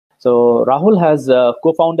So Rahul has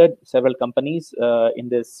co-founded several companies in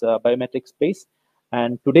this biometric space,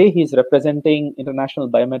 and today he's representing International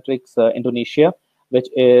Biometrics Indonesia, which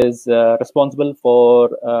is responsible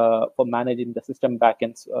for managing the system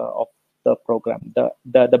backends of the program,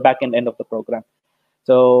 the backend end of the program.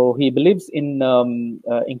 So he believes in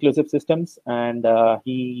inclusive systems, and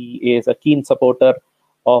he is a keen supporter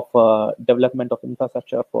of development of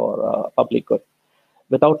infrastructure for public good.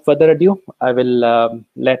 Without further ado, I will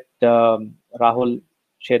let Rahul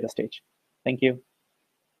share the stage. Thank you.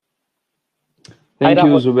 Thank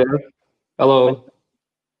you, Zubair. Hello.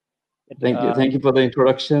 Thank you for the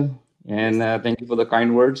introduction, and thank you for the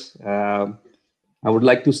kind words. I would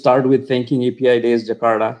like to start with thanking Apidays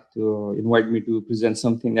Jakarta to invite me to present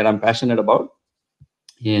something that I'm passionate about.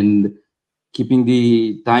 And keeping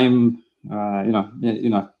the time,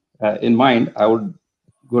 in mind, I would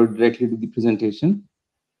go directly to the presentation.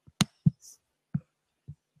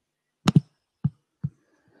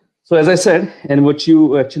 So as I said, and what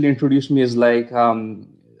you actually introduced me is like,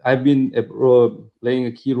 I've been playing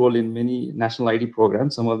a key role in many national ID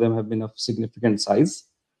programs. Some of them have been of significant size.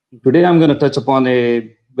 Today, I'm going to touch upon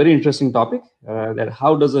a very interesting topic, that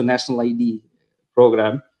how does a national ID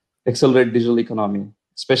program accelerate digital economy,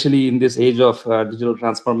 especially in this age of digital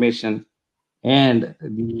transformation and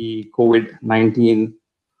the COVID-19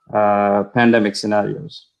 pandemic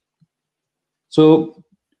scenarios. So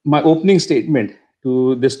my opening statement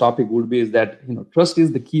to this topic would be is that trust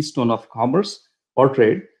is the keystone of commerce or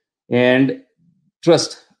trade, and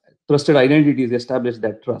trusted identities establish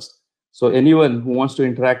that trust. So anyone who wants to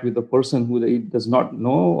interact with a person who he does not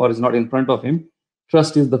know or is not in front of him,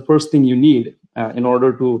 trust is the first thing you need in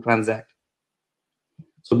order to transact.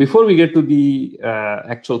 So before we get to the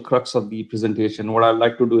actual crux of the presentation, what I'd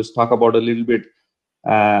like to do is talk about a little bit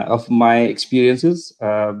of my experiences.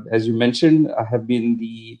 As you mentioned, I have been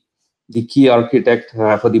the key architect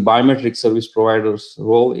for the biometric service providers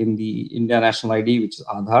role in the India National ID, which is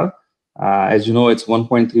Aadhaar. As you know, it's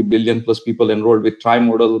 1.3 billion plus people enrolled with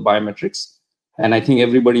tri-modal biometrics. And I think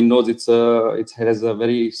everybody knows it has a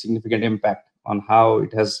very significant impact on how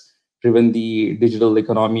it has driven the digital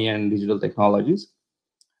economy and digital technologies.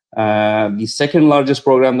 The second largest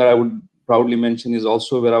program that I would proudly mention is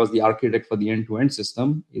also where I was the architect for the end-to-end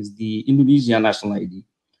system, is the Indonesia National ID,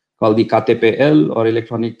 called the KTPL or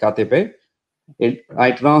Electronic KTP. It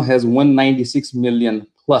right now has 196 million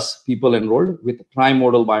plus people enrolled with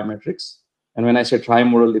tri-modal biometrics. And when I say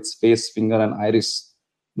tri-modal, it's face, finger, and iris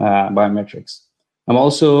biometrics. I'm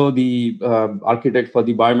also the architect for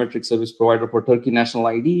the biometric service provider for Turkey National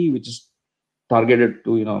ID, which is targeted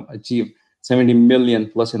to achieve 70 million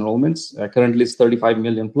plus enrollments. Currently, it's 35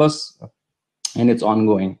 million plus, and it's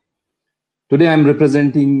ongoing. Today, I'm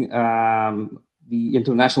representing the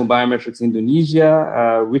International Biometrics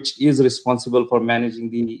Indonesia, which is responsible for managing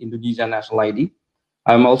the Indonesia National ID.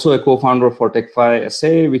 I'm also a co-founder for TechFi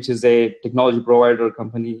SA, which is a technology provider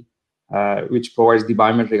company which provides the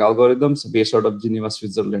biometric algorithms based out of Geneva,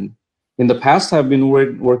 Switzerland. In the past, I've been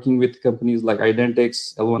working with companies like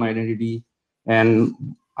Identix, L1 Identity, and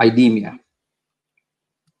IDEMIA.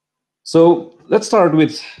 So let's start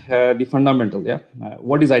with the fundamental.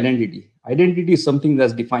 What is identity? Identity is something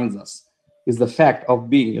that defines us. Is the fact of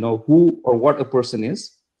being, who or what a person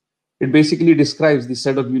is. It basically describes the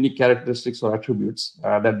set of unique characteristics or attributes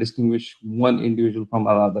that distinguish one individual from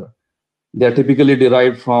another. They are typically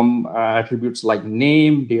derived from attributes like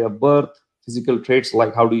name, date of birth, physical traits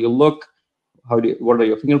like how do you look, what are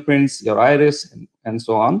your fingerprints, your iris, and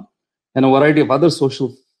so on, and a variety of other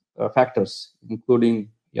social factors, including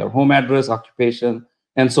your home address, occupation,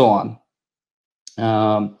 and so on.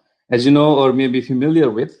 As you know, or may be familiar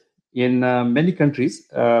with, in many countries,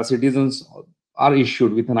 citizens are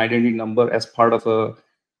issued with an identity number as part of a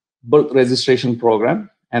birth registration program,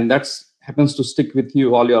 and that happens to stick with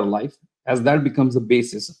you all your life, as that becomes the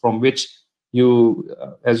basis from which you,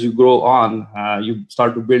 as you grow on, you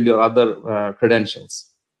start to build your other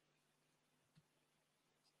credentials.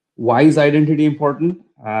 Why is identity important?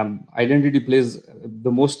 Identity plays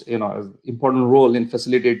the most important role in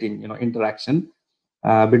facilitating interaction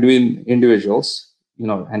between individuals.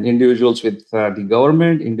 And individuals with the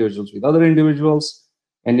government, individuals with other individuals,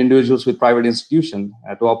 and individuals with private institutions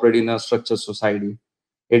to operate in a structured society.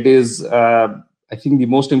 It is, I think, the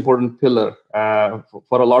most important pillar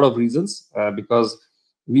for a lot of reasons, because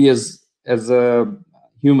we as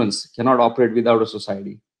humans cannot operate without a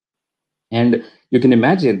society. And you can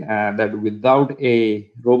imagine that without a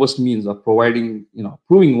robust means of providing,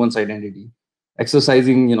 proving one's identity,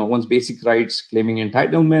 exercising, one's basic rights, claiming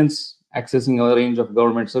entitlements, accessing a range of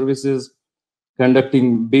government services,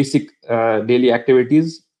 conducting basic daily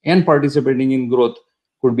activities, and participating in growth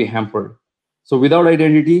could be hampered. So without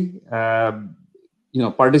identity,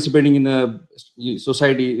 participating in a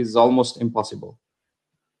society is almost impossible.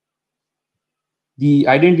 The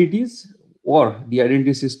identities or the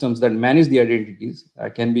identity systems that manage the identities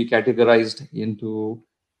can be categorized into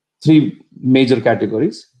three major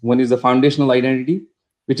categories. One is the foundational identity,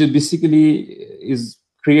 which is basically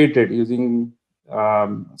created using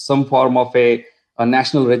some form of a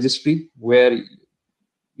national registry where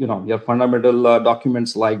your fundamental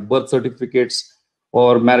documents like birth certificates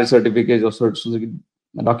or marriage certificates or certain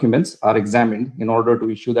documents are examined in order to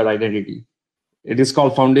issue that identity. It is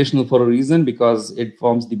called foundational for a reason because it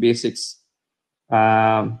forms the basics,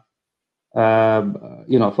 for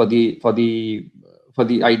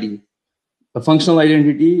the ID. A functional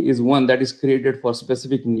identity is one that is created for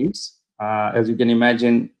specific needs. As you can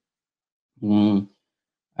imagine, you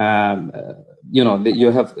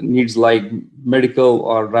have needs like medical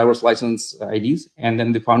or driver's license IDs, and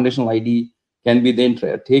then the foundational ID can be then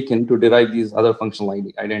taken to derive these other functional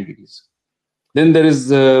identities. Then there is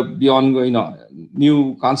the ongoing,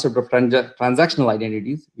 new concept of transactional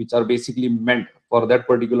identities, which are basically meant for that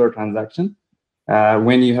particular transaction.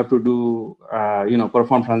 When you have to do,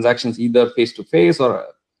 perform transactions either face-to-face or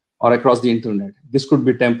across the internet. This could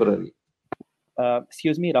be temporary.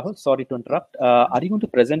 Excuse me, Rahul, sorry to interrupt. Are you going to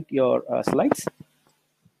present your slides?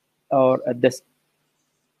 Or this?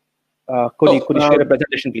 Could you share a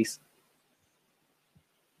presentation, please?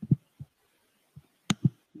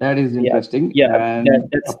 That is interesting. Yeah,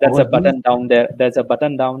 that's a button down there. There's a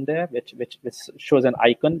button down there which shows an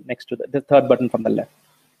icon next to the third button from the left.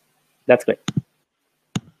 That's great.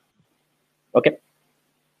 Okay.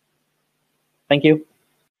 Thank you.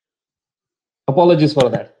 Apologies for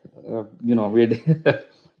that.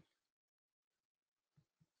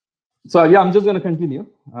 So yeah, I'm just going to continue.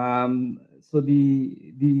 So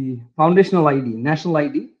the foundational ID, national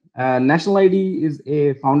ID. National ID is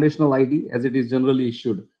a foundational ID as it is generally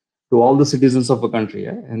issued to all the citizens of a country,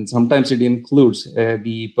 and sometimes it includes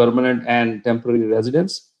the permanent and temporary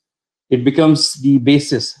residents. It becomes the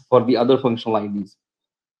basis for the other functional IDs.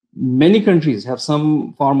 Many countries have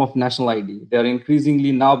some form of national ID. They are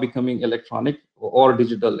increasingly now becoming electronic or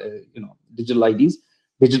digital, digital IDs.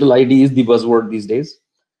 Digital ID is the buzzword these days.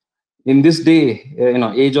 In this day,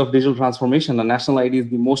 age of digital transformation, a national ID is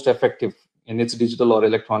the most effective in its digital or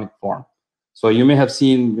electronic form. So you may have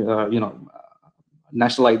seen,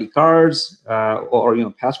 national ID cards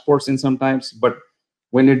or passports in sometimes, but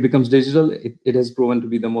when it becomes digital, it has proven to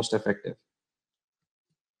be the most effective.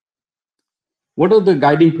 What are the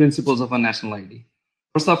guiding principles of a national ID?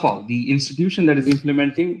 First of all, the institution that is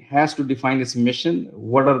implementing has to define its mission.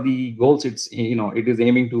 What are the goals it is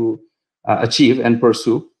aiming to achieve and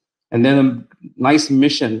pursue, and then a nice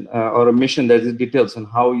mission or a mission that is details on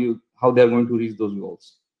how they're going to reach those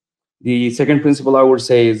goals. The second principle I would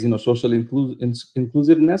say is social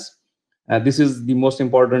inclusiveness. This is the most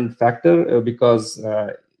important factor because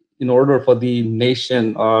in order for the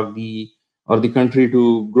nation or the country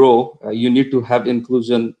to grow, you need to have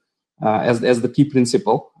inclusion as the key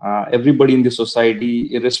principle. Everybody in the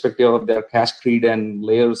society, irrespective of their caste, creed, and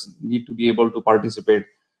layers, need to be able to participate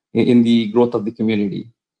in the growth of the community.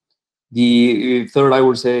 The third, I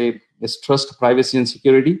would say, is trust, privacy, and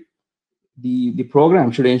security. The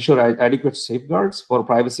program should ensure adequate safeguards for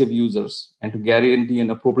privacy of users and to guarantee an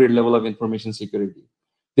appropriate level of information security.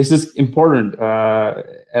 This is important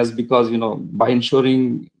because by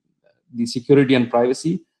ensuring the security and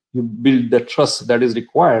privacy, you build the trust that is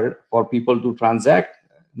required for people to transact,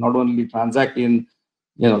 not only transact in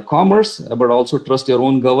commerce, but also trust your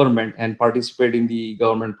own government and participate in the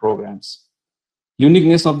government programs.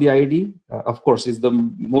 Uniqueness of the ID, of course, is the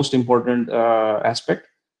most important aspect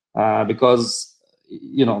because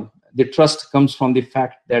the trust comes from the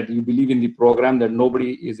fact that you believe in the program, that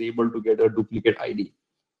nobody is able to get a duplicate ID.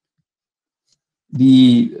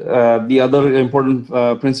 The other important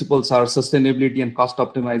principles are sustainability and cost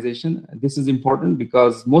optimization. This is important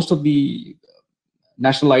because most of the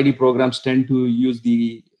national ID programs tend to use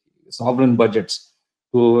the sovereign budgets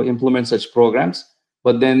to implement such programs,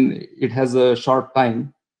 but then it has a short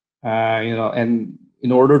time, and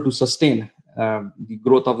in order to sustain the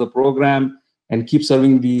growth of the program and keep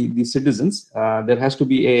serving the citizens, there has to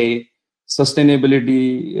be a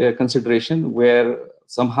sustainability consideration where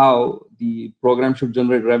somehow the program should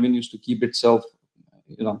generate revenues to keep itself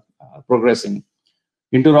progressing.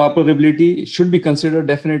 Interoperability should be considered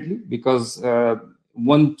definitely because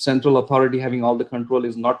one central authority having all the control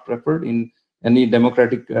is not preferred in any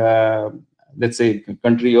democratic, let's say,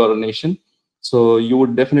 country or a nation. So you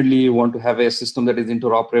would definitely want to have a system that is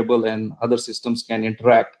interoperable and other systems can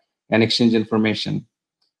interact and exchange information.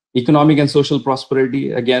 Economic and social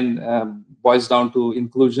prosperity, again, boils down to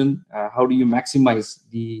inclusion. How do you maximize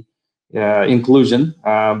the inclusion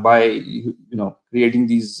by creating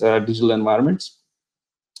these digital environments?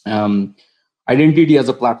 Identity as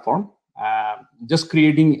a platform. Just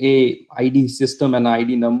creating a ID system and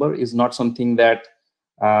ID number is not something that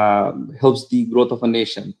helps the growth of a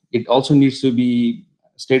nation. It also needs to be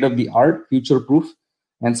state-of-the-art, future-proof,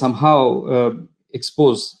 and somehow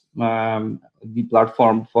expose the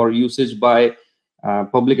platform for usage by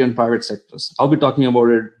public and private sectors. I'll be talking about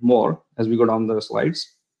it more as we go down the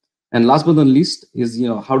slides. And last but not least is,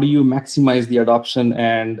 how do you maximize the adoption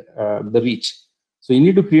and the reach? So you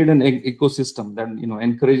need to create an ecosystem that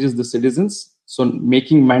encourages the citizens. So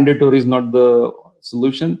making mandatory is not the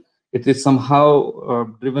solution. It is somehow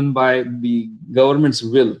driven by the government's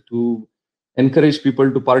will to encourage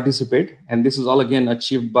people to participate. And this is all again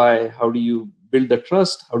achieved by how do you build the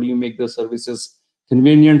trust? How do you make the services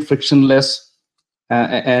convenient, frictionless,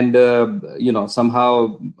 and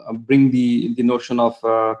somehow bring the notion of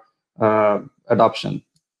adoption.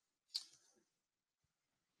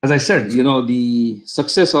 As I said, the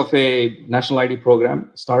success of a national ID program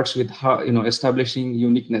starts with establishing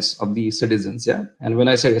uniqueness of the citizens. Yeah, and when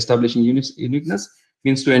I say establishing uniqueness,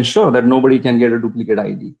 means to ensure that nobody can get a duplicate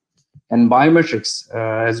ID. And biometrics,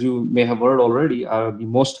 as you may have heard already, are the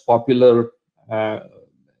most popular, I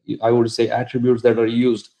would say, attributes that are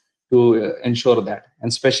used to ensure that, and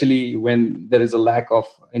especially when there is a lack of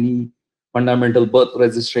any fundamental birth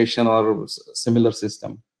registration or similar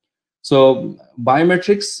system. So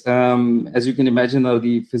biometrics, as you can imagine, are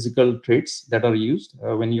the physical traits that are used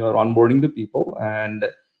when you are onboarding the people. And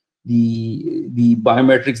the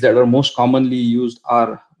biometrics that are most commonly used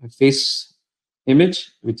are face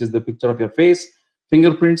image, which is the picture of your face,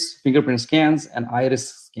 fingerprints, fingerprint scans, and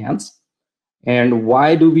iris scans. And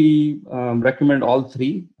why do we recommend all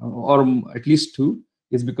three, or at least two?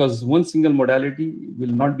 Is because one single modality will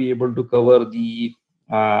not be able to cover the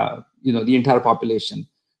the entire population,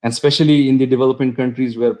 and especially in the developing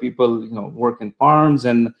countries where people work in farms,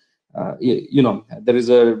 and there is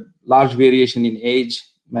a large variation in age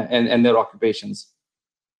and their occupations.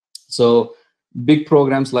 So big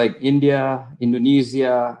programs like India,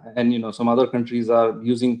 Indonesia, and some other countries are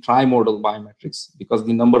using trimodal biometrics because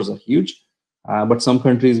the numbers are huge. But some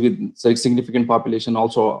countries with significant population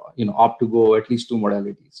also opt to go at least two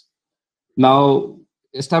modalities. Now,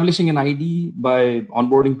 establishing an ID by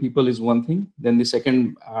onboarding people is one thing. Then the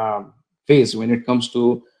second phase when it comes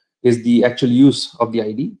to is the actual use of the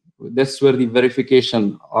ID. That's where the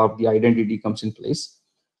verification of the identity comes in place.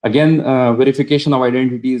 Again, verification of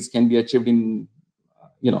identities can be achieved in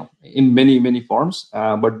in many forms,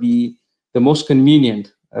 but the most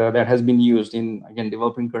convenient that has been used in, again,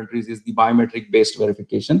 developing countries is the biometric based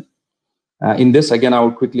verification. In this, again, I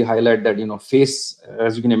would quickly highlight that face,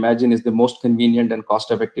 as you can imagine, is the most convenient and cost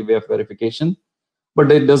effective way of verification,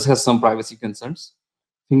 but it does have some privacy concerns.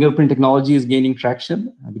 Fingerprint technology is gaining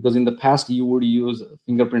traction because in the past you would use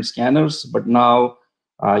fingerprint scanners, but now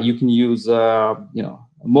you can use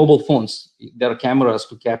mobile phones. There are cameras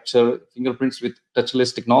to capture fingerprints with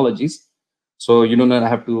touchless technologies, so you don't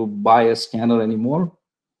have to buy a scanner anymore.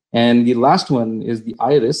 And the last one is the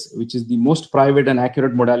iris, which is the most private and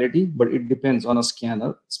accurate modality, but it depends on a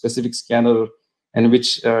scanner, specific scanner, and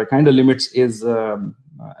which kind of limits is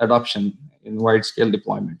adoption in wide-scale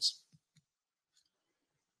deployments.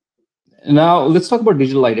 Now let's talk about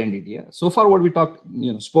digital identity. Yeah? So far, what we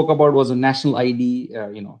spoke about was a national ID,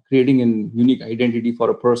 creating a unique identity for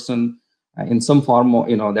a person in some form,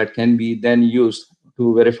 that can be then used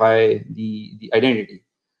to verify the identity.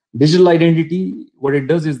 Digital identity, what it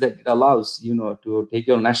does is that it allows to take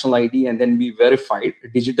your national ID and then be verified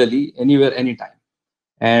digitally anywhere, anytime.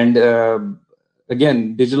 And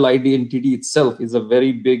again, digital identity itself is a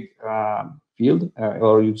very big field,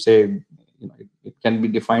 or you say it can be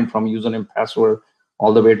defined from username, password,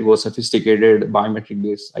 all the way to a sophisticated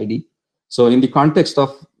biometric-based ID. So in the context of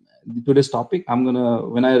today's topic,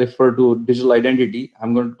 when I refer to digital identity,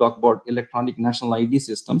 I'm going to talk about electronic national ID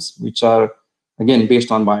systems, which are again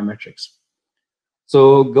based on biometrics.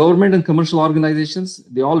 So government and commercial organizations,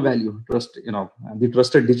 they all value trust, the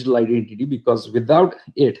trusted digital identity, because without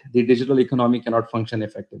it, the digital economy cannot function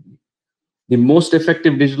effectively. The most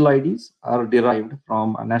effective digital IDs are derived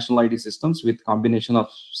from national ID systems with combination of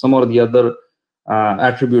some or the other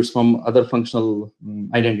attributes from other functional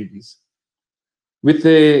identities. With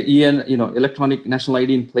the electronic national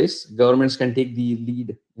ID in place, governments can take the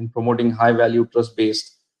lead in promoting high-value,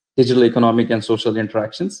 trust-based digital economic and social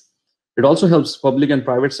interactions. It also helps public and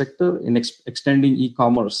private sector in extending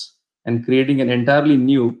e-commerce and creating an entirely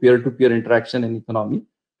new peer-to-peer interaction and economy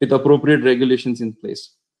with appropriate regulations in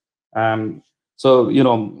place. So,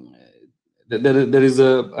 there is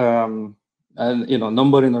a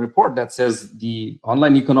number in a report that says the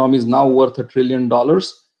online economy is now worth $1 trillion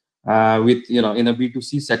with in a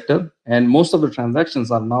B2C sector, and most of the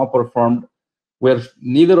transactions are now performed where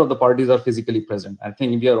neither of the parties are physically present. I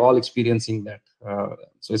think we are all experiencing that,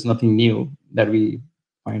 so it's nothing new that we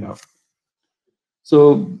find out.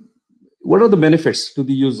 So, what are the benefits to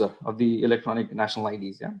the user of the electronic national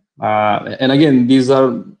IDs? And again, these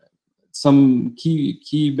are some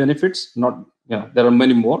key benefits. Not there are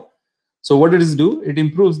many more. So what does it do? It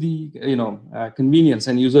improves the convenience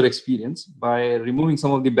and user experience by removing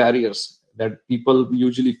some of the barriers that people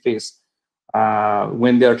usually face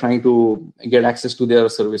when they are trying to get access to their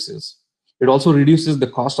services. It also reduces the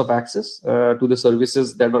cost of access to the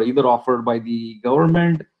services that are either offered by the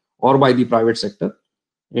government or by the private sector.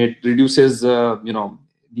 It reduces the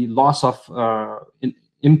loss of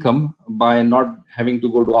income by not having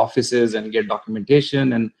to go to offices and get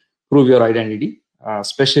documentation and prove your identity,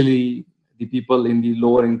 especially the people in the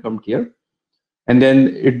lower income tier. And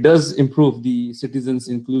then it does improve the citizens'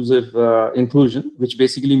 inclusion, which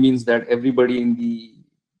basically means that everybody in the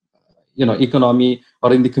economy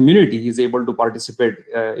or in the community is able to participate,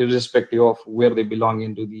 irrespective of where they belong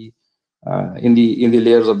into the in the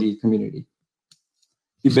layers of the community.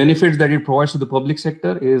 The benefits that it provides to the public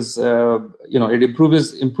sector is, it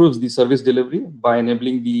improves the service delivery by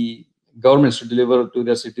enabling the governments to deliver to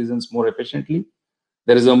their citizens more efficiently.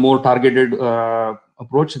 There is a more targeted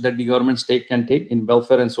approach that the governments can take in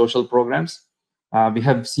welfare and social programs. We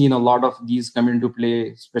have seen a lot of these come into play,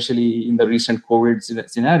 especially in the recent COVID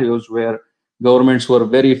scenarios, where governments were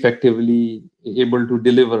very effectively able to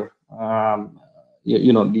deliver,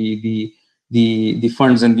 the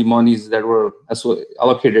funds and the monies that were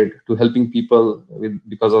allocated to helping people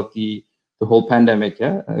because of the whole pandemic.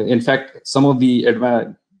 In fact, some of the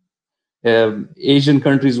Asian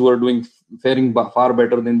countries were faring far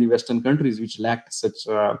better than the Western countries, which lacked such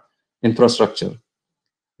infrastructure.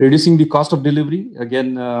 Reducing the cost of delivery,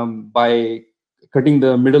 again, by cutting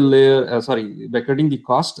the by cutting the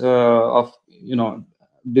cost of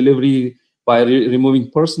delivery by removing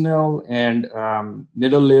personnel and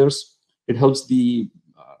middle layers. It helps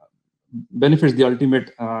benefits the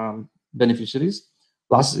ultimate beneficiaries.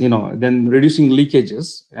 Plus, then reducing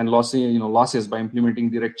leakages and losses by implementing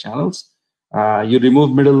direct channels. You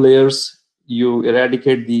remove middle layers, you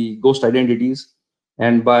eradicate the ghost identities,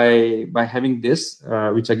 and by having this,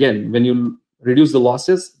 which again, when you reduce the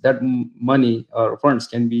losses, that money or funds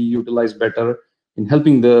can be utilized better in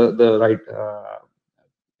helping the right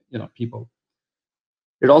people.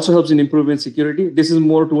 It also helps in improving security. This is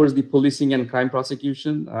more towards the policing and crime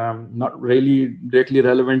prosecution, not really directly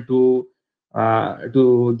relevant to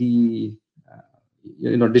the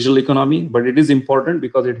digital economy, but it is important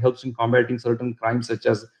because it helps in combating certain crimes such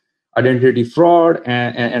as identity fraud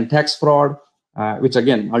and tax fraud, which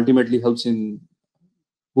again ultimately helps in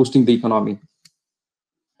boosting the economy.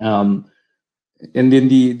 And then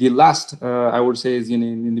the last I would say is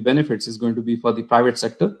in the benefits is going to be for the private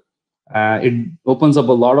sector. It opens up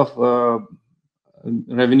a lot of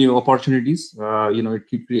revenue opportunities.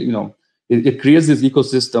 It creates this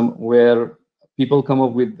ecosystem where people come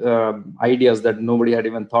up with ideas that nobody had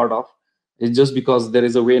even thought of. It's just because there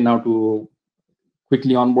is a way now to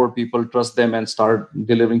quickly onboard people, trust them, and start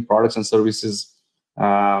delivering products and services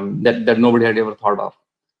that nobody had ever thought of.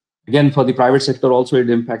 Again, for the private sector, also it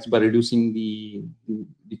impacts by reducing the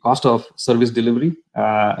cost of service delivery.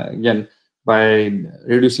 Again, by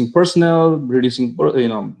reducing personnel, reducing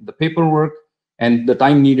the paperwork and the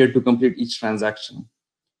time needed to complete each transaction.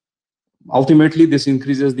 Ultimately, this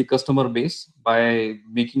increases the customer base by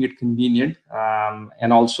making it convenient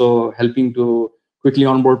and also helping to quickly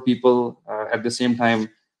onboard people, at the same time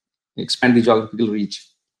expand the geographical reach.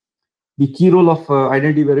 The key role of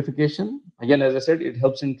identity verification, again, as I said, it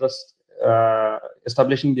helps in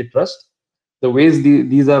establishing the trust. The ways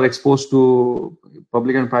these are exposed to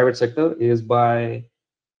public and private sector is by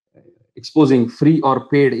exposing free or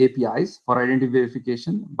paid APIs for identity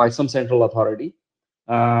verification by some central authority.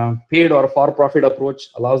 Paid or for-profit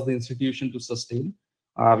approach allows the institution to sustain.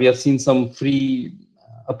 We have seen some free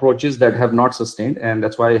approaches that have not sustained, and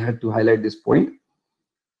that's why I had to highlight this point.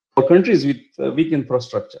 For countries with weak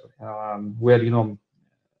infrastructure, where the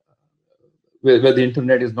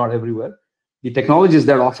internet is not everywhere, the technologies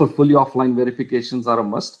that offer fully offline verifications are a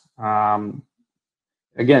must.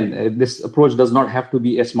 Again, this approach does not have to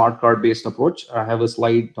be a smart card-based approach. I have a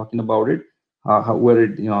slide talking about it. how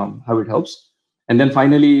it helps. And then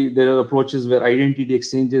finally, there are approaches where identity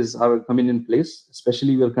exchanges are coming in place,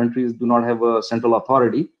 especially where countries do not have a central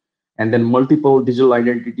authority. And then multiple digital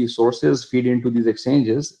identity sources feed into these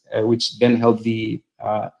exchanges, which then help the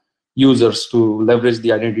users to leverage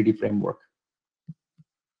the identity framework.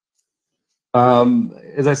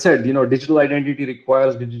 As I said, digital identity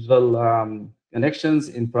requires digital connections,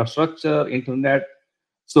 infrastructure, internet.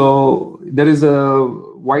 So there is a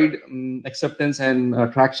wide acceptance and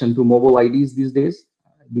traction to mobile IDs these days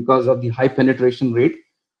because of the high penetration rate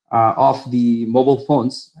of the mobile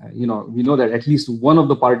phones. We know that at least one of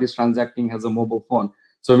the parties transacting has a mobile phone.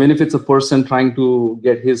 So even if it's a person trying to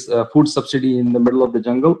get his food subsidy in the middle of the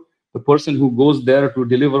jungle, the person who goes there to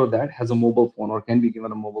deliver that has a mobile phone or can be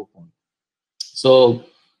given a mobile phone. So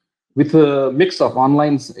with a mix of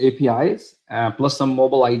online APIs plus some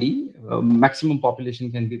mobile ID, maximum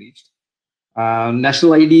population can be reached.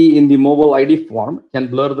 National ID in the mobile ID form can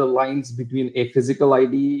blur the lines between a physical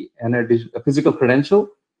ID and a physical credential,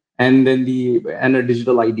 and then a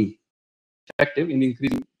digital ID. Effective in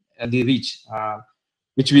increasing the reach,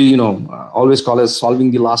 which we always call as solving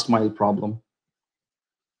the last mile problem.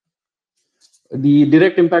 The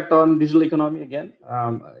direct impact on digital economy, again,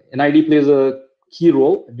 an ID plays a key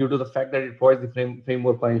role due to the fact that it provides the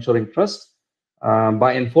framework for ensuring trust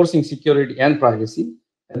by enforcing security and privacy,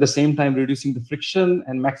 at the same time reducing the friction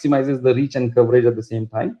and maximizes the reach and coverage at the same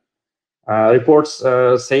time. Reports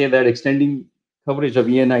say that extending coverage of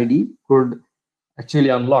ENID could actually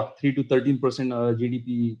unlock 3 to 13%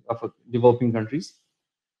 GDP of developing countries.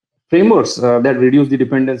 Frameworks that reduce the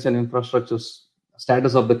dependence on infrastructure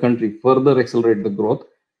status of the country further accelerate the growth.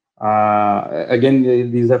 Again,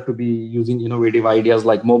 these have to be using innovative ideas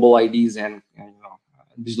like mobile IDs and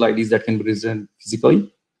digital IDs that can be present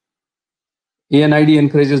physically. ANID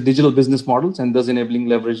encourages digital business models and thus enabling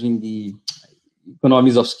leveraging the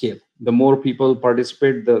economies of scale. The more people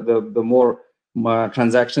participate, the more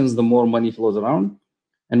transactions, the more money flows around.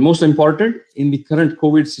 And most important, in the current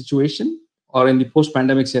COVID situation or in the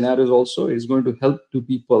post-pandemic scenarios also, it's going to help to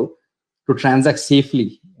people to transact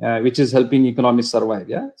safely, which is helping economies survive.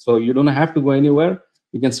 Yeah, so you don't have to go anywhere.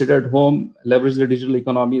 You can sit at home, leverage the digital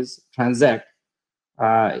economies, transact.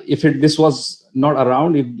 If this was not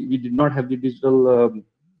around, if we did not have the digital,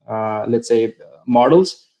 let's say,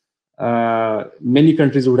 models, many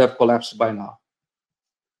countries would have collapsed by now.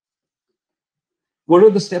 What are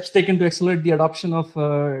the steps taken to accelerate the adoption of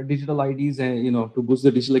digital IDs and to boost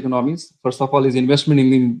the digital economies? First of all, is investment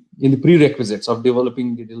in the prerequisites of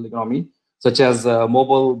developing the digital economy, such as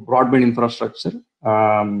mobile broadband infrastructure,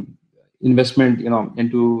 investment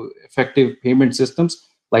into effective payment systems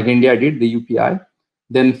like India did, the UPI,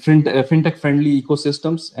 then fintech-friendly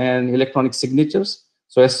ecosystems and electronic signatures.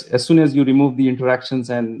 So as soon as you remove the interactions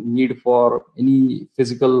and need for any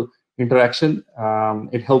physical interaction,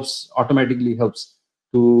 it automatically helps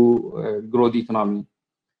to grow the economy.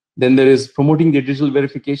 Then there is promoting the digital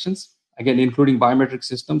verifications, again, including biometric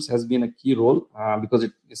systems has been a key role because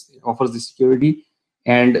it offers the security.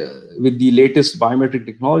 And with the latest biometric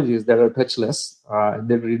technologies that are touchless,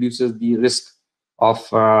 that reduces the risk of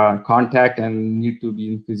contact and need to be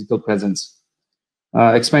in physical presence.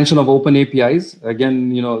 Expansion of open APIs, again,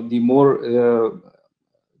 the more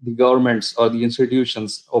the governments or the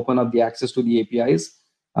institutions open up the access to the APIs,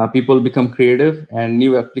 people become creative and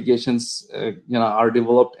new applications are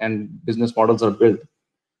developed and business models are built.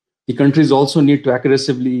 The countries also need to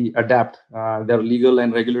aggressively adapt their legal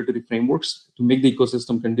and regulatory frameworks to make the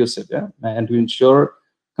ecosystem conducive, and to ensure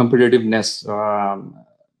competitiveness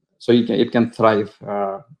so it can thrive.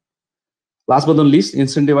 Last but not least,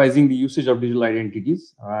 incentivizing the usage of digital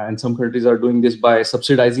identities. And some countries are doing this by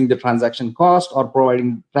subsidizing the transaction cost or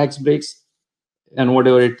providing tax breaks and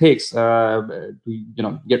whatever it takes to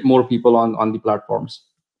get more people on the platforms.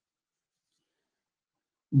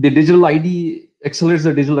 The digital ID accelerates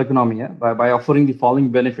the digital economy by offering the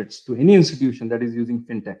following benefits to any institution that is using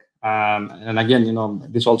fintech. And again,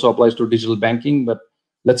 this also applies to digital banking, but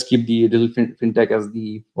let's keep the digital fintech as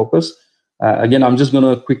the focus. Again, I'm just going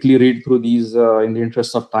to quickly read through these in the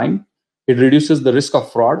interest of time. It reduces the risk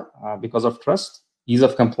of fraud because of trust, ease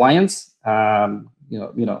of compliance.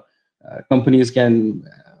 Companies can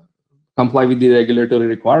comply with the regulatory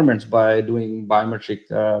requirements by doing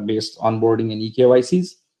biometric-based onboarding and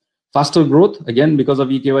eKYCs. Faster growth, again, because of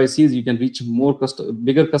eKYCs, you can reach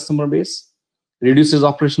bigger customer base, reduces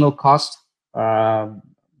operational cost,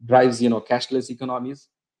 drives cashless economies,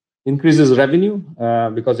 increases revenue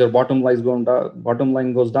because your bottom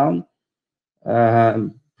line goes down,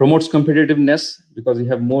 promotes competitiveness because you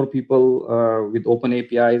have more people with open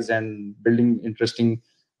APIs and building interesting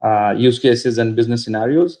use cases and business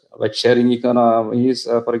scenarios, like sharing economies,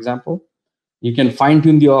 for example. You can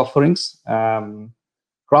fine-tune the offerings.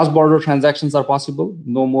 Cross-border transactions are possible.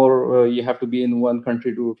 No more you have to be in one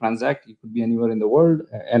country to transact. You could be anywhere in the world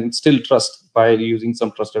and still trust by using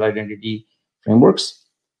some trusted identity frameworks.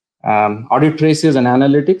 Audit traces and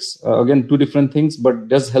analytics, again, two different things, but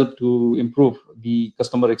does help to improve the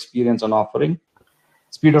customer experience on offering.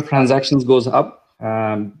 Speed of transactions goes up.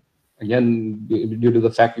 Again, due to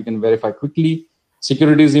the fact you can verify quickly.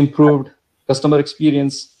 Security is improved. Customer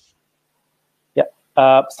experience.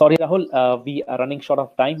 Sorry, Rahul, we are running short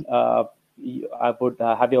of time. I would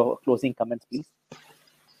have your closing comments, please.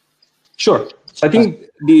 Sure. I think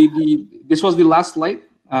this was the last slide.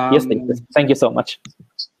 Yes, thank you so much.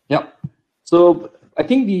 Yeah. So I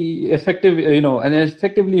think the effective, an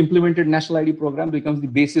effectively implemented national ID program becomes the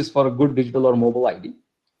basis for a good digital or mobile ID.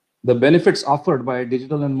 The benefits offered by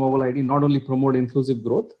digital and mobile ID not only promote inclusive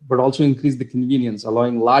growth, but also increase the convenience,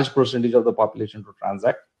 allowing large percentage of the population to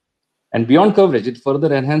transact. And beyond coverage, it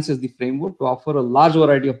further enhances the framework to offer a large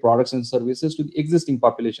variety of products and services to the existing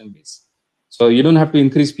population base. So you don't have to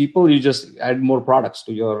increase people, you just add more products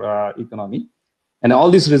to your economy. And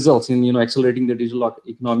all this results in accelerating the digital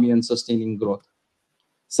economy and sustaining growth.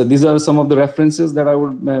 So these are some of the references that I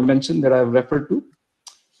would mention that I've referred to.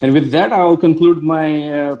 And with that, I'll conclude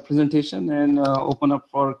my presentation and open up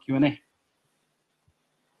for Q&A.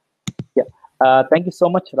 Thank you so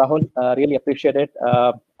much, Rahul. Really appreciate it.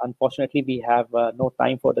 Unfortunately, we have no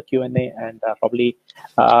time for the Q&A, and probably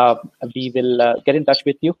we will get in touch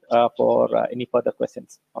with you for any further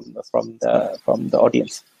questions from the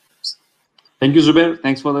audience. Thank you, Zubair.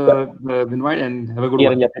 Thanks for the invite, and have a good one.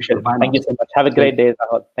 Really appreciate it. Thank you so much. Have a great day,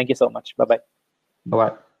 Rahul. Thank you so much. Bye-bye.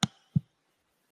 Bye-bye.